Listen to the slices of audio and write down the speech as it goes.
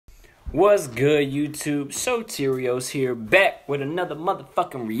What's good, YouTube? Soterios here, back with another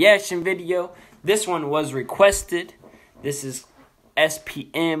motherfucking reaction video. This one was requested. This is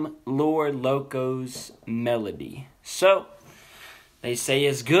SPM Lord Loco's Melody. So, they say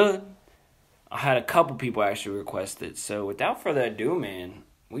it's good. I had a couple people actually request it. So, without further ado, man,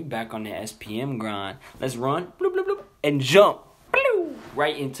 we back on the SPM grind. Let's run, bloop, bloop, bloop, and jump bloop,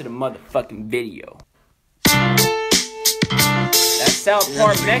 right into the motherfucking video. That's South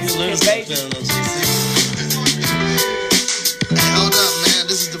Park Mexican, baby. Hold up, man.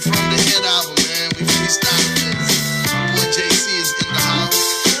 This is the From the Head album, man. We freestyle this. My boy JC is in the house.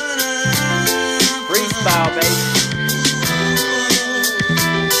 Freestyle, baby.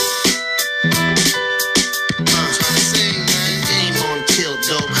 Trying to sing, man. Game on tilt.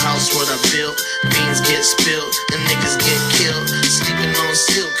 Dope house, what I built. Beans get spilled and niggas get killed. Sleeping on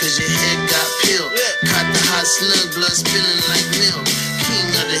silk cause your head got peeled. Caught the hot slug, blood spilling like milk. King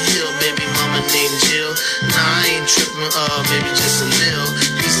of the hill, baby mama named Jill. Nah, I ain't tripping, baby, just a mill.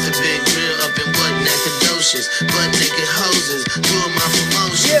 Piece the big grill up in what Nacogdoches. Butt naked hoses, doing my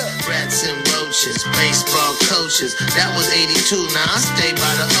promotions. Rats and roaches, baseball coaches. That was 82, now I stay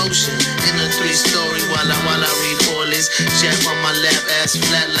by the ocean. In a 3-story while I read Orleans. Jab on my lap, ass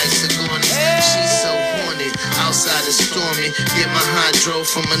flat like Sigourney. She's so horny, outside is stormy. Get my hydro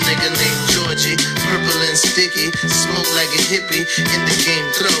from a nigga named Georgie. Purple and sticky, smoke like a hippie. In the game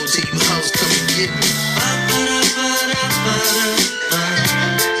throw till you hoes come and get me.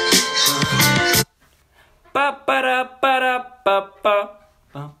 Ba ba da ba da ba ba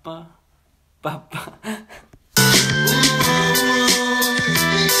ba ba ba ba.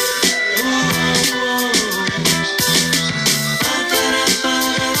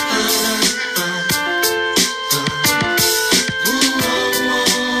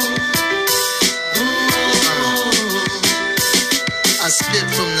 Spit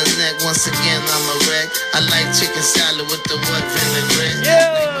from the neck, once again I'm a wreck. I like chicken salad with the what vinaigrette.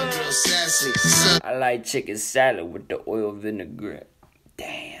 Make my girl sassy. I like chicken salad with the oil vinaigrette.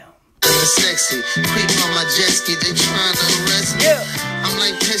 Damn. Sexy, creep on my jet ski, they trying to arrest me. I'm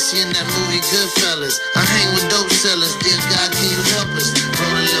like Pesci in that movie Goodfellas. I hang with dope sellers, dear God, can you help us?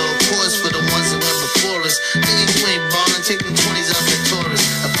 Wrote a little chorus for the ones that went before us. Nigga, you ain't ballin', take them 20s out the Taurus.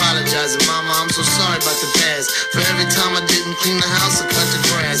 Apologizing, mama, I'm so sorry about the past. For every time I didn't clean the house or cut the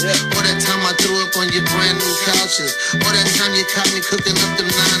grass. Or that time I threw up on your brand new couches. Or that time you caught me cooking up them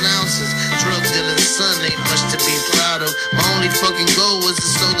 9 ounces. Drug dealing son ain't much to be proud of. My only fucking goal was to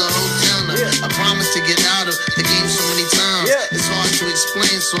slow the whole town up. I promised to get out of the game so many times. It's hard to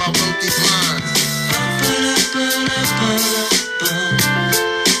explain, so I wrote these lines.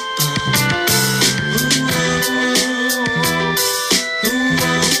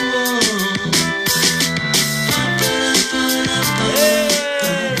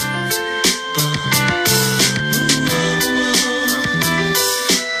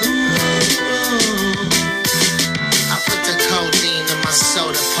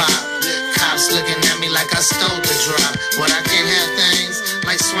 Looking at me like I stole the drop. What I can't have things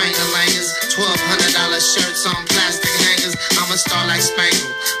like swanger-langers, $1,200 shirts on plastic hangers. I'm a star like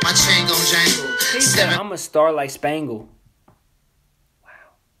Spangle, my chain gon' jangle. He said I'm a star like Spangle.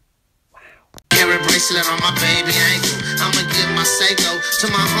 Carry bracelet on my baby ankle. I'ma give my Seiko to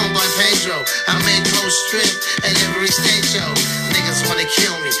my homeboy Pedro. I made post strip at every stage show. Niggas wanna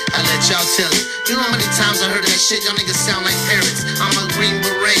kill me, I let y'all tell it. You know how many times I heard that shit? Y'all niggas sound like parrots. I'm a green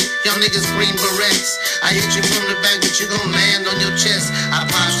beret, y'all niggas green berets. I hit you from the back, but you gon' land on your chest. I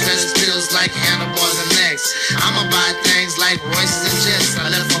pop stress pills like handlebars and necks. I'ma buy things like Royces and Jets. I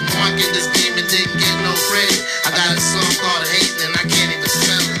left a mark in this game and didn't get no credit. I got a song called Hatin' and I can't even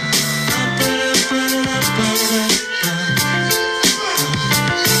spell it.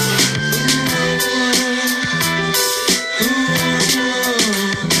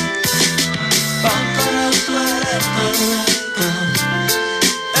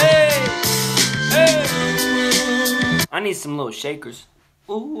 I need some little shakers.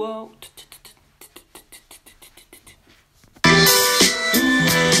 Ooh, whoa.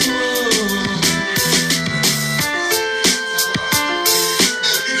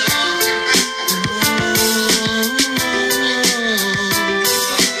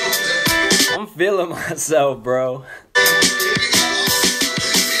 I'm feeling myself, bro.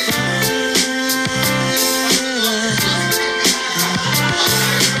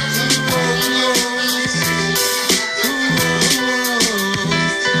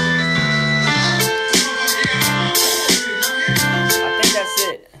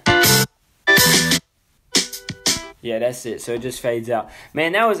 Yeah, that's it. So it just fades out.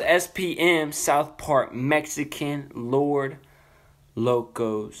 Man, that was SPM, South Park Mexican, Lord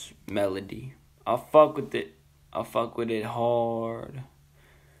Loco's melody. I fuck with it. I fuck with it hard.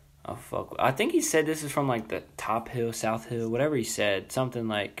 I think he said this is from like the Top Hill, South Hill, whatever he said. Something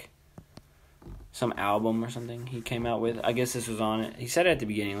like some album or something he came out with. I guess this was on it. He said it at the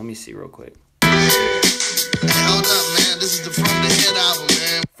beginning. Let me see real quick. Hey, hold up, man. This is the From the Hill album,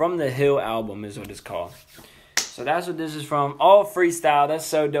 man. From the Hill album is what it's called. So that's what this is from. All freestyle. That's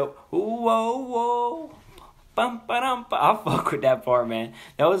so dope. Ooh, whoa, whoa. Bum, ba-dum, ba. I fuck with that part, man.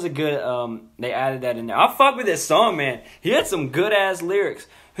 That was a good, they added that in there. I fuck with this song, man. He had some good-ass lyrics.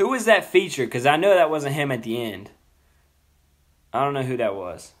 Who was that feature? Because I know that wasn't him at the end. I don't know who that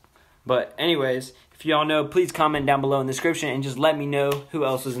was. But anyways, if y'all know, please comment down below in the description and just let me know who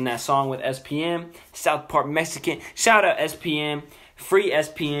else was in that song with SPM. South Park Mexican. Shout out SPM. Free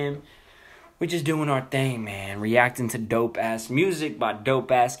SPM. We're just doing our thing, man. Reacting to dope-ass music by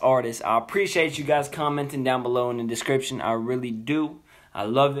dope-ass artists. I appreciate you guys commenting down below in the description. I really do. I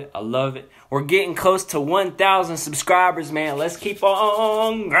love it. I love it. We're getting close to 1,000 subscribers, man. Let's keep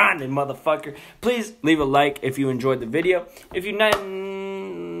on grinding, motherfucker. Please leave a like if you enjoyed the video. If you not...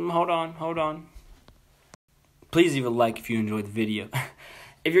 Hold on. Please leave a like if you enjoyed the video.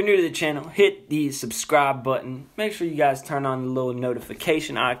 If you're new to the channel, hit the subscribe button. Make sure you guys turn on the little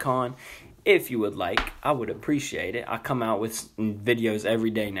notification icon. If you would like, I would appreciate it. I come out with videos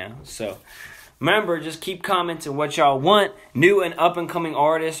every day now. So remember, just keep commenting what y'all want. New and up-and-coming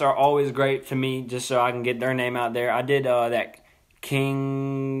artists are always great to me, just so I can get their name out there. I did that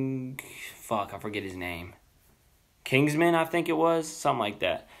King... Fuck, I forget his name. Kingsman, I think it was. Something like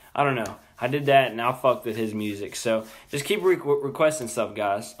that. I don't know. I did that, and I fucked with his music. So just keep requesting stuff,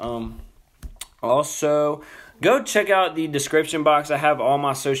 guys. Also, go check out the description box. I have all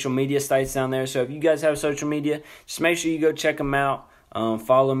my social media sites down there. So if you guys have social media, just make sure you go check them out.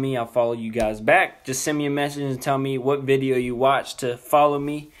 Follow me. I'll follow you guys back. Just send me a message and tell me what video you watched to follow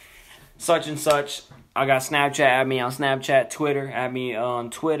me. Such and such. I got Snapchat. Add me on Snapchat. Twitter. Add me on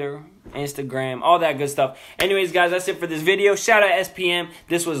Twitter. Instagram. All that good stuff. Anyways, guys, that's it for this video. Shout out SPM.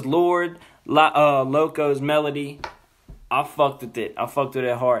 This was Loco's melody. I fucked with it. I fucked with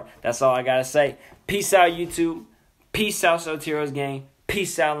it hard. That's all I gotta say. Peace out, YouTube. Peace out, Sotiro's gang.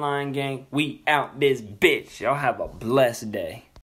 Peace out, Lion gang. We out this bitch. Y'all have a blessed day.